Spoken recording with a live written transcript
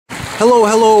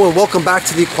Hello, and welcome back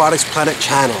to the AquaticsPlanet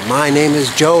channel. My name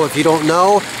is Joe, if you don't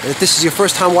know, and if this is your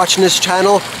first time watching this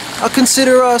channel,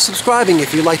 consider subscribing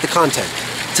if you like the content.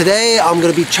 Today, I'm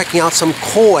going to be checking out some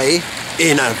koi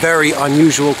in a very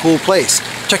unusual, cool place.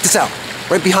 Check this out.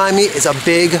 Right behind me is a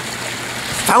big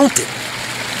fountain,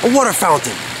 a water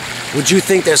fountain. Would you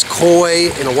think there's koi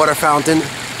in a water fountain?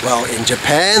 Well, in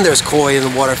Japan, there's koi in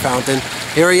the water fountain.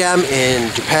 Here I am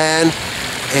in Japan,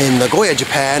 in Nagoya,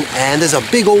 Japan, and there's a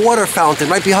big old water fountain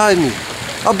right behind me.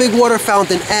 A big water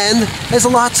fountain, and there's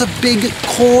lots of big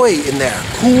koi in there.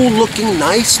 Cool looking,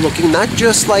 nice looking, not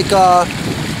just like,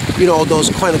 you know, those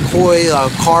kind of koi,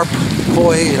 carp,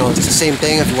 koi, you know, it's the same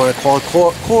thing if you want to call it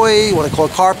koi, you want to call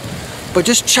it carp. But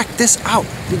just check this out.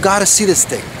 You gotta see this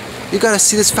thing. You gotta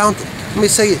see this fountain. Let me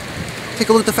say it. Take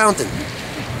a look at the fountain.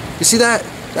 You see that?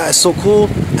 That is so cool.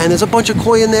 And there's a bunch of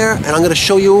koi in there, and I'm gonna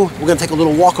show you. We're gonna take a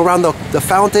little walk around the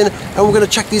fountain, and we're gonna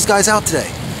check these guys out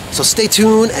today. So stay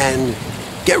tuned and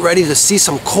get ready to see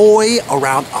some koi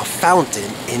around a fountain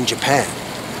in Japan.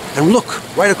 And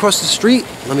look, right across the street,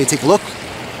 let me take a look,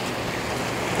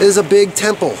 is a big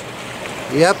temple.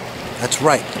 Yep, that's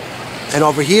right. And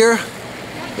over here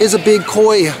is a big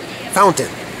koi fountain.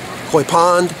 Koi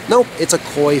pond? Nope, it's a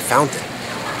koi fountain.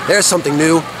 There's something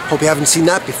new. Hope you haven't seen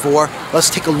that before. Let's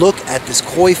take a look at this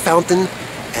koi fountain,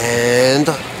 and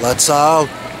let's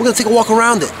we're gonna take a walk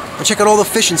around it and check out all the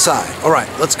fish inside. All right,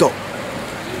 let's go.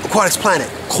 AquaticsPlanet,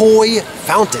 koi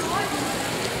fountain.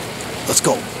 Let's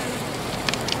go.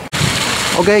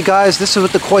 Okay, guys, this is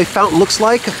what the koi fountain looks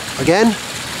like. Again,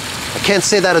 I can't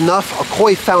say that enough. A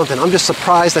koi fountain. I'm just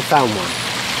surprised I found one.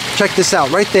 Check this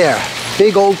out, right there.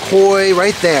 Big old koi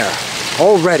right there.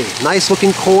 Already, nice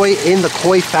looking koi in the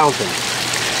koi fountain.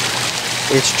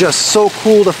 It's just so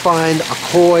cool to find a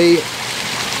koi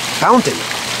fountain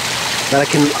that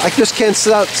I just can't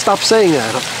stop saying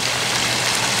that.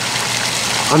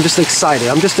 I'm just excited.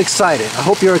 I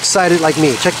hope you're excited like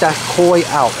me. Check that koi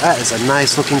out. That is a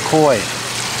nice looking koi.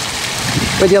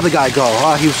 Where'd the other guy go?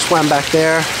 Oh, he swam back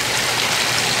there.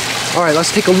 All right,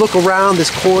 let's take a look around this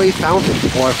koi fountain,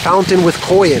 or a fountain with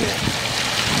koi in it.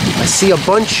 I see a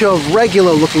bunch of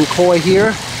regular looking koi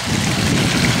here.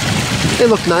 They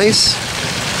look nice.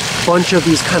 Bunch of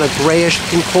these kind of grayish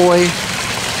looking koi.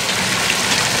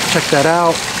 Check that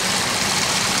out.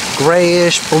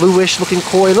 Grayish, bluish looking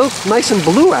koi. Look nice and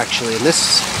blue actually. And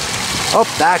this, oh,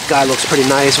 that guy looks pretty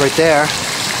nice right there.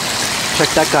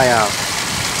 Check that guy out.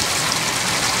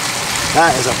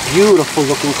 That is a beautiful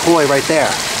looking koi right there.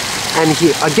 And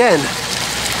he, again,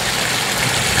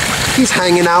 he's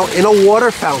hanging out in a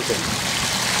water fountain.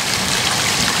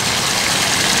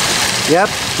 Yep,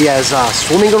 he has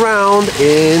swimming around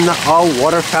in a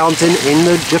water fountain in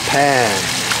Japan.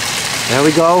 There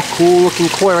we go, cool looking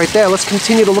koi right there. Let's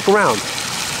continue to look around.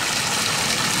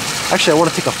 Actually, I want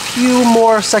to take a few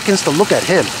more seconds to look at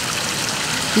him.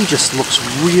 He just looks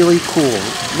really cool.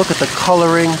 Look at the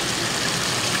coloring.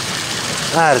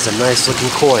 That is a nice looking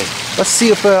koi. Let's see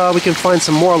if we can find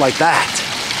some more like that.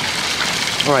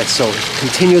 All right, so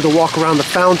continue to walk around the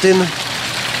fountain.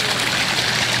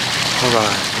 All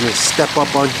right, let me step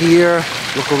up on here,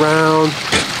 look around.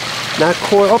 That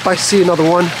koi, oh, I see another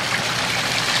one.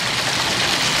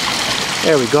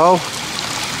 There we go.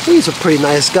 He's a pretty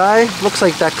nice guy. Looks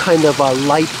like that kind of a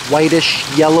light whitish,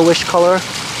 yellowish color.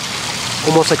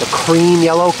 Almost like a cream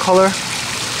yellow color.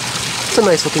 It's a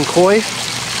nice looking koi.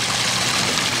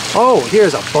 Oh,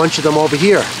 here's a bunch of them over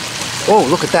here. Oh,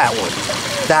 look at that one.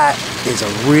 That is a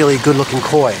really good looking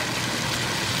koi.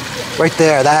 Right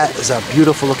there, that is a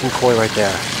beautiful looking koi right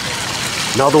there.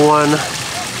 Another one.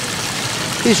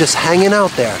 He's just hanging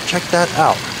out there. Check that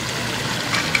out.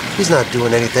 He's not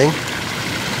doing anything.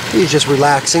 He's just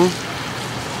relaxing.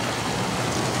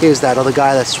 Here's that other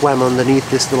guy that swam underneath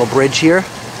this little bridge here.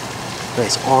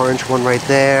 Nice orange one right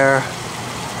there.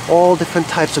 All different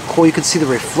types of koi. You can see the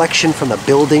reflection from the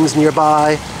buildings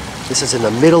nearby. This is in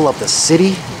the middle of the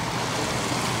city.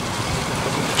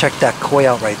 Check that koi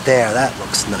out right there. That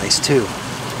looks nice too.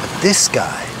 But this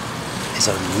guy is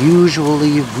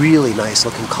unusually really nice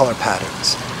looking color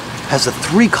patterns. Has the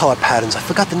 3 color patterns. I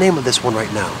forgot the name of this one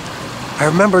right now. I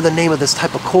remember the name of this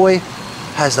type of koi.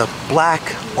 Has the black,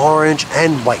 orange,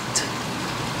 and white.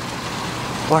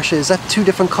 Or actually, is that 2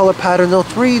 different color patterns? No,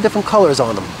 3 different colors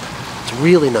on them. It's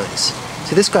really nice.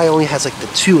 See, this guy only has like the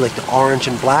 2, like the orange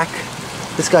and black.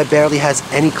 This guy barely has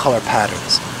any color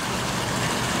patterns.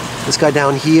 This guy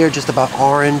down here, just about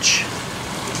orange.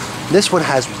 This one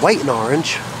has white and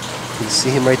orange. You can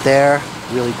see him right there.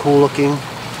 Really cool looking.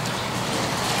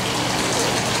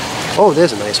 Oh,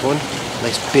 there's a nice one.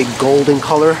 Nice big golden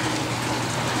color.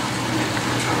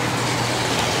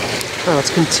 Now let's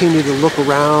continue to look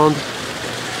around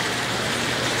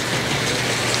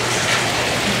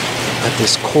at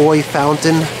this koi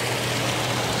fountain.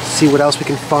 See what else we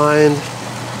can find.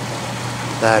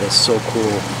 That is so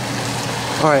cool.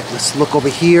 Alright, let's look over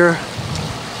here.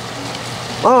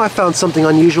 Oh, I found something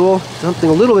unusual.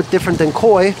 Something a little bit different than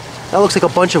koi. That looks like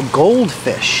a bunch of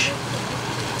goldfish.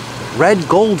 Red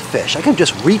goldfish. I can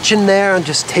just reach in there and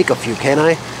just take a few, can't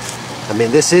I? I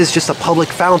mean, this is just a public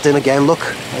fountain. Again, look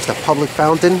at the public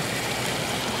fountain.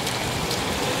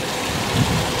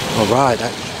 Alright,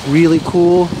 that's really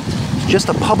cool. Just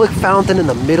a public fountain in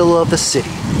the middle of the city.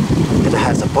 And it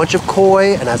has a bunch of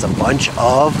koi and has a bunch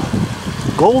of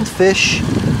goldfish.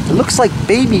 It looks like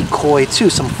baby koi too,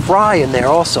 some fry in there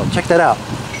also. Check that out.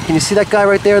 Can you see that guy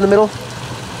right there in the middle?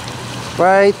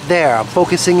 Right there. I'm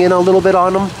focusing in a little bit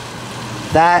on him.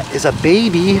 That is a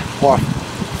baby or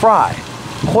fry.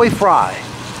 Koi fry.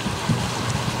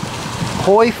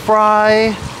 Koi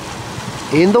fry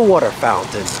in the water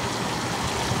fountain.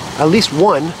 At least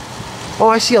one. Oh,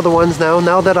 I see other ones now.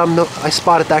 Now that I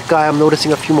spotted that guy, I'm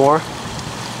noticing a few more.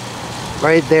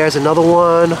 Right there's another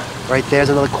one. Right there's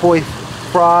another koi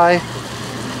fry.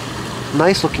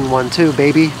 Nice looking one too,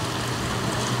 baby.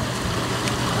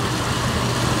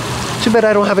 Too bad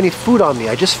I don't have any food on me.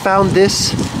 I just found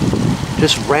this.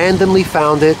 Just randomly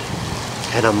found it.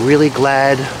 And I'm really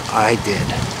glad I did.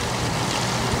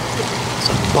 It's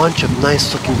a bunch of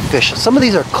nice looking fish. Some of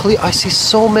these are clear. I see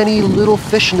so many little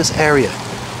fish in this area.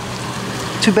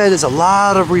 Too bad there's a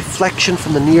lot of reflection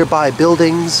from the nearby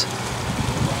buildings.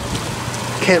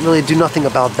 Can't really do nothing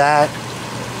about that.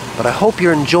 But I hope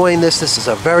you're enjoying this. This is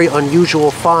a very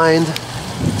unusual find.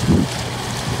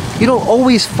 You don't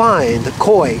always find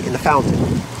koi in the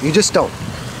fountain. You just don't.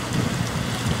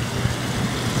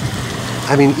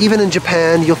 I mean, even in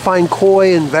Japan, you'll find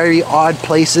koi in very odd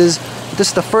places. This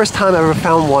is the first time I ever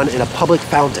found one in a public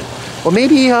fountain. Or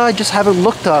maybe I just haven't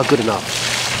looked good enough.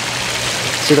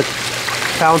 See, the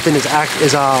fountain is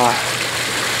active.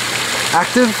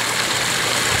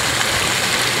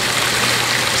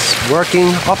 It's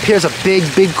working. Up here's a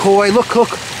big koi. Look.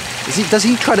 Does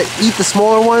he try to eat the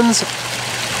smaller ones?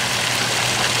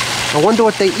 I wonder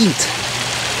what they eat.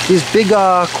 These big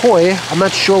koi, I'm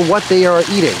not sure what they are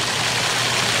eating.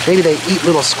 Maybe they eat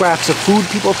little scraps of food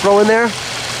people throw in there.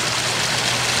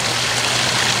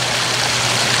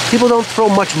 People don't throw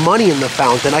much money in the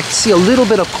fountain. I can see a little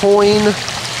bit of coins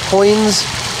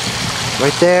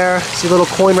right there. See a little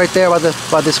coin right there by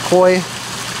this koi.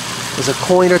 There's a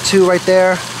coin or two right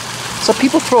there. So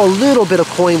people throw a little bit of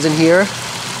coins in here.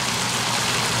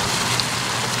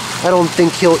 I don't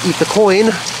think he'll eat the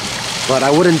coin, but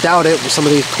I wouldn't doubt it. Some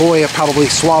of these koi are probably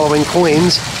swallowing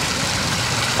coins.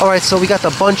 Alright, so we got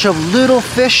a bunch of little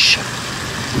fish.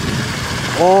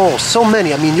 Oh, so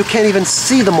many. I mean, you can't even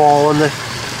see them all,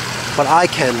 but I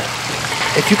can.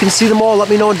 If you can see them all, let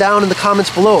me know down in the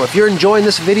comments below. If you're enjoying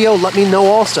this video, let me know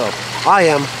also. I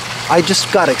am. I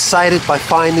just got excited by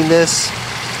finding this.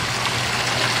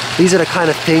 These are the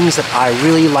kind of things that I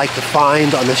really like to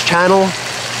find on this channel.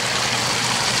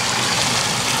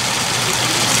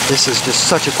 This is just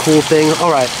such a cool thing.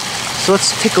 Alright. So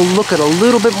let's take a look at a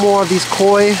little bit more of these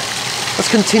koi. Let's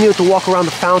continue to walk around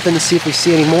the fountain and see if we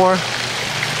see any more.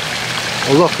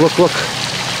 Oh, look.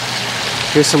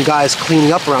 Here's some guys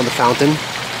cleaning up around the fountain.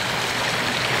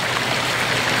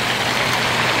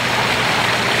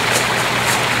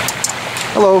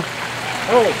 Hello.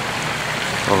 Oh.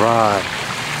 Alright.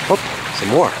 Oh, some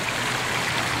more.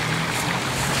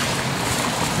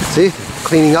 See?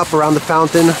 Cleaning up around the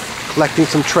fountain, collecting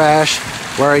some trash.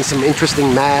 Wearing some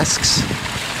interesting masks.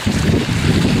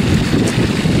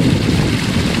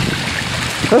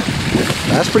 Huh,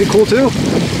 that's pretty cool too.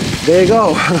 There you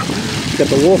go. Got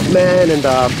the Wolfman and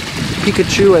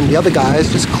Pikachu and the other guys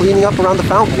just cleaning up around the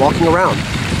fountain, walking around.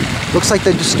 Looks like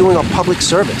they're just doing a public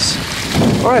service.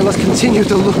 Alright, let's continue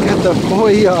to look at the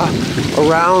koi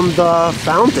around the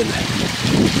fountain.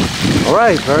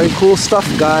 Alright, very cool stuff,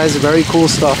 guys. Very cool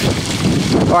stuff.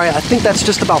 Alright, I think that's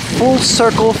just about full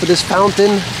circle for this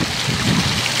fountain.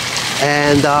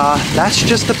 And that's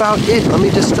just about it. Let me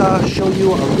just show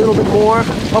you a little bit more.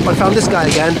 Oh, I found this guy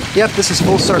again. Yep, this is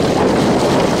full circle.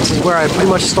 This is where I pretty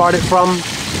much started from.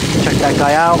 Check that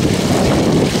guy out.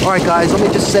 Alright guys, let me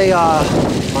just say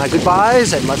my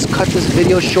goodbyes and let's cut this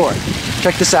video short.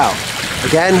 Check this out.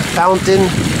 Again, fountain.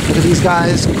 Look at these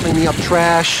guys cleaning up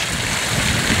trash.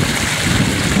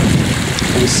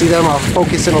 You see them, I'll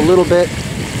focus in a little bit.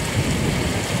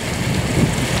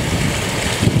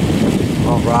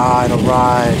 Alright.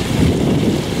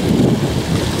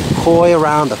 Koi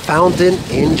around the fountain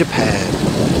in Japan.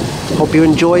 hope you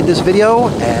enjoyed this video,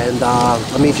 and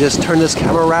let me just turn this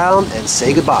camera around and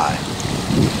say goodbye.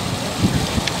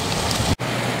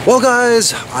 Well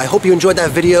guys, I hope you enjoyed that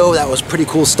video. That was pretty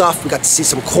cool stuff. We got to see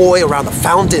some koi around the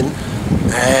fountain,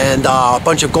 and a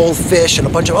bunch of goldfish and a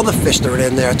bunch of other fish that are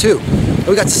in there too. And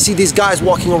we got to see these guys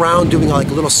walking around doing like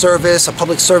a little service, a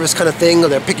public service kind of thing.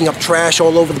 They're picking up trash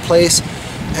all over the place.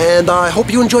 And I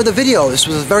hope you enjoyed the video. This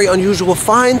was a very unusual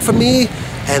find for me,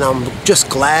 and I'm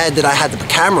just glad that I had the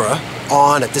camera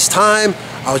on at this time.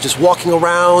 I was just walking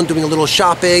around doing a little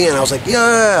shopping, and I was like,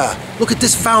 yeah, look at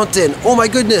this fountain. Oh my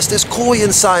goodness, there's koi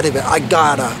inside of it. I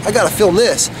gotta film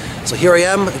this. So here I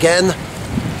am again,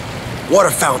 water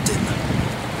fountain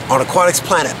on Aquatics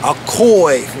Planet, a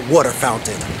koi water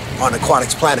fountain on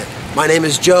Aquatics Planet. My name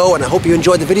is Joe, and I hope you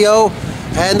enjoyed the video.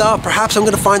 And perhaps I'm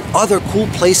gonna find other cool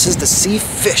places to see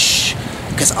fish,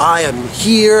 because I am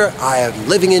here, I am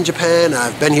living in Japan,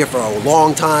 I've been here for a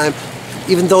long time.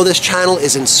 Even though this channel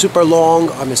isn't super long,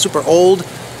 super old,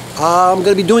 I'm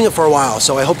gonna be doing it for a while.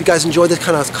 So I hope you guys enjoy this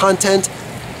kind of content.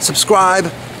 Subscribe,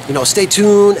 stay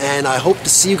tuned, and I hope to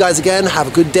see you guys again. Have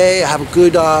a good day, have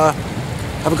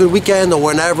a good weekend, or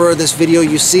whenever this video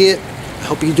you see it. I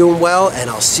hope you're doing well, and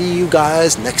I'll see you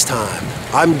guys next time.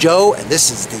 I'm Joe, and this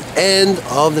is the end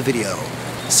of the video.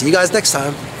 See you guys next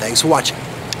time. Thanks for watching.